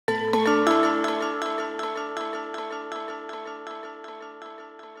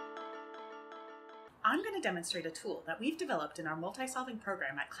to demonstrate a tool that we've developed in our Multisolving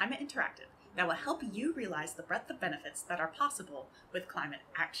program at Climate Interactive that will help you realize the breadth of benefits that are possible with climate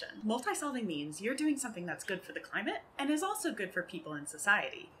action. Multisolving means you're doing something that's good for the climate and is also good for people in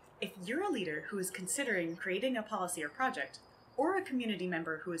society. If you're a leader who is considering creating a policy or project, or a community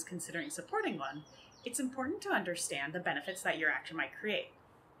member who is considering supporting one, it's important to understand the benefits that your action might create,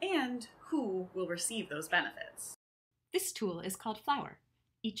 and who will receive those benefits. This tool is called Flower.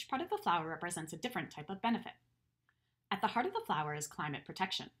 Each part of the flower represents a different type of benefit. At the heart of the flower is climate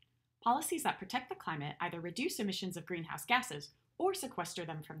protection. Policies that protect the climate either reduce emissions of greenhouse gases or sequester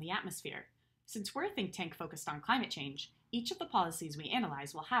them from the atmosphere. Since we're a think tank focused on climate change, each of the policies we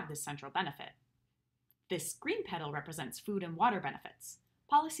analyze will have this central benefit. This green petal represents food and water benefits.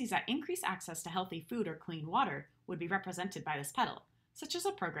 Policies that increase access to healthy food or clean water would be represented by this petal, such as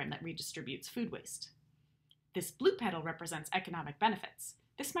a program that redistributes food waste. This blue petal represents economic benefits.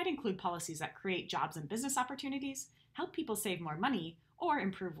 This might include policies that create jobs and business opportunities, help people save more money, or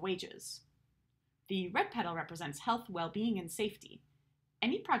improve wages. The red petal represents health, well-being, and safety.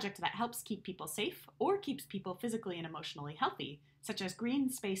 Any project that helps keep people safe or keeps people physically and emotionally healthy, such as green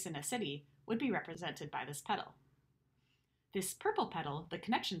space in a city, would be represented by this petal. This purple petal, the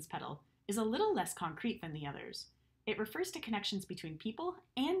connections petal, is a little less concrete than the others. It refers to connections between people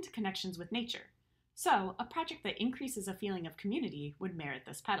and connections with nature. So, a project that increases a feeling of community would merit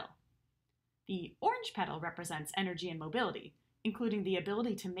this petal. The orange petal represents energy and mobility, including the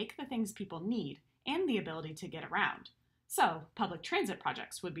ability to make the things people need and the ability to get around. So, public transit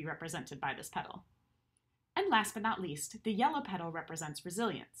projects would be represented by this petal. And last but not least, the yellow petal represents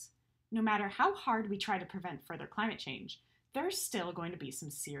resilience. No matter how hard we try to prevent further climate change, there's still going to be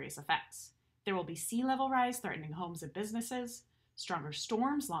some serious effects. There will be sea level rise threatening homes and businesses, stronger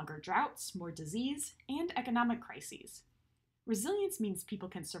storms, longer droughts, more disease, and economic crises. Resilience means people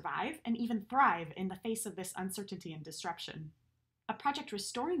can survive and even thrive in the face of this uncertainty and disruption. A project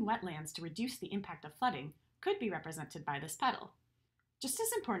restoring wetlands to reduce the impact of flooding could be represented by this petal. Just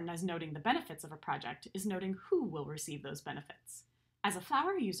as important as noting the benefits of a project is noting who will receive those benefits. As a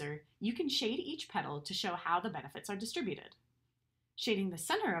flower user, you can shade each petal to show how the benefits are distributed. Shading the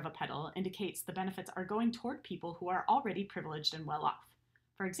center of a petal indicates the benefits are going toward people who are already privileged and well off.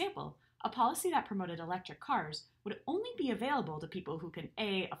 For example, a policy that promoted electric cars would only be available to people who can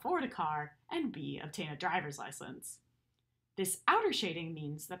A, afford a car, and B, obtain a driver's license. This outer shading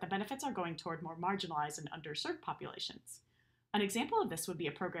means that the benefits are going toward more marginalized and underserved populations. An example of this would be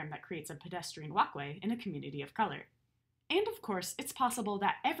a program that creates a pedestrian walkway in a community of color. And of course, it's possible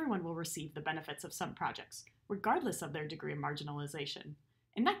that everyone will receive the benefits of some projects, regardless of their degree of marginalization.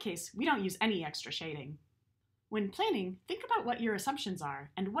 In that case, we don't use any extra shading. When planning, think about what your assumptions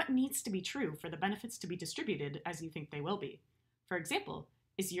are and what needs to be true for the benefits to be distributed as you think they will be. For example,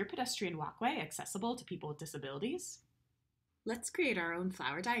 is your pedestrian walkway accessible to people with disabilities? Let's create our own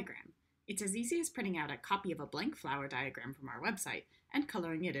flower diagram. It's as easy as printing out a copy of a blank flower diagram from our website and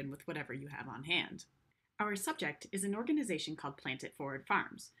coloring it in with whatever you have on hand. Our subject is an organization called Plant It Forward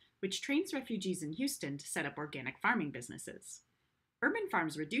Farms, which trains refugees in Houston to set up organic farming businesses. Urban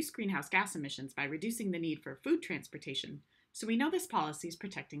farms reduce greenhouse gas emissions by reducing the need for food transportation, so we know this policy is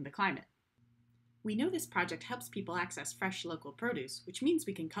protecting the climate. We know this project helps people access fresh local produce, which means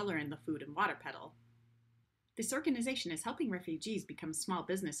we can color in the food and water petal. This organization is helping refugees become small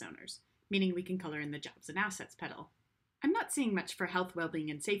business owners, meaning we can color in the jobs and assets petal. I'm not seeing much for health,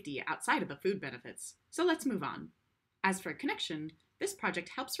 well-being, and safety outside of the food benefits, so let's move on. As for connection, this project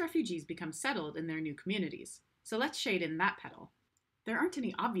helps refugees become settled in their new communities, so let's shade in that petal. There aren't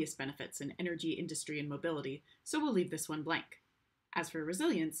any obvious benefits in energy, industry, and mobility, so we'll leave this one blank. As for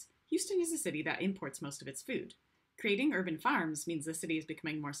resilience, Houston is a city that imports most of its food. Creating urban farms means the city is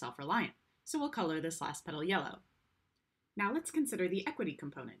becoming more self-reliant, so we'll color this last petal yellow. Now let's consider the equity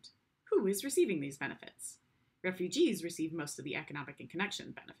component. Who is receiving these benefits? Refugees receive most of the economic and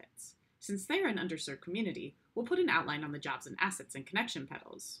connection benefits. Since they're an underserved community, we'll put an outline on the jobs and assets and connection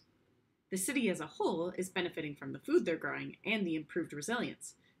petals. The city as a whole is benefiting from the food they're growing and the improved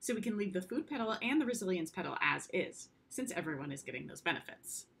resilience, so we can leave the food petal and the resilience petal as is, since everyone is getting those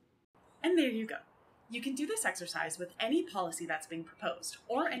benefits. And there you go. You can do this exercise with any policy that's being proposed,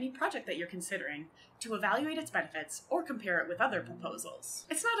 or any project that you're considering, to evaluate its benefits or compare it with other proposals.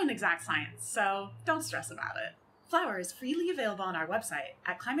 It's not an exact science, so don't stress about it. Flower is freely available on our website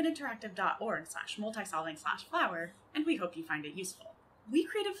at climateinteractive.org/multisolving/flower, and we hope you find it useful. We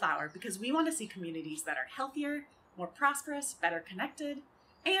created Flower because we want to see communities that are healthier, more prosperous, better connected,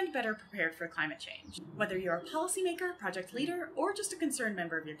 and better prepared for climate change. Whether you're a policymaker, project leader, or just a concerned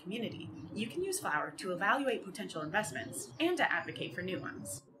member of your community, you can use Flower to evaluate potential investments and to advocate for new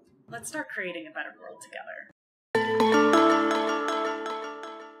ones. Let's start creating a better world together.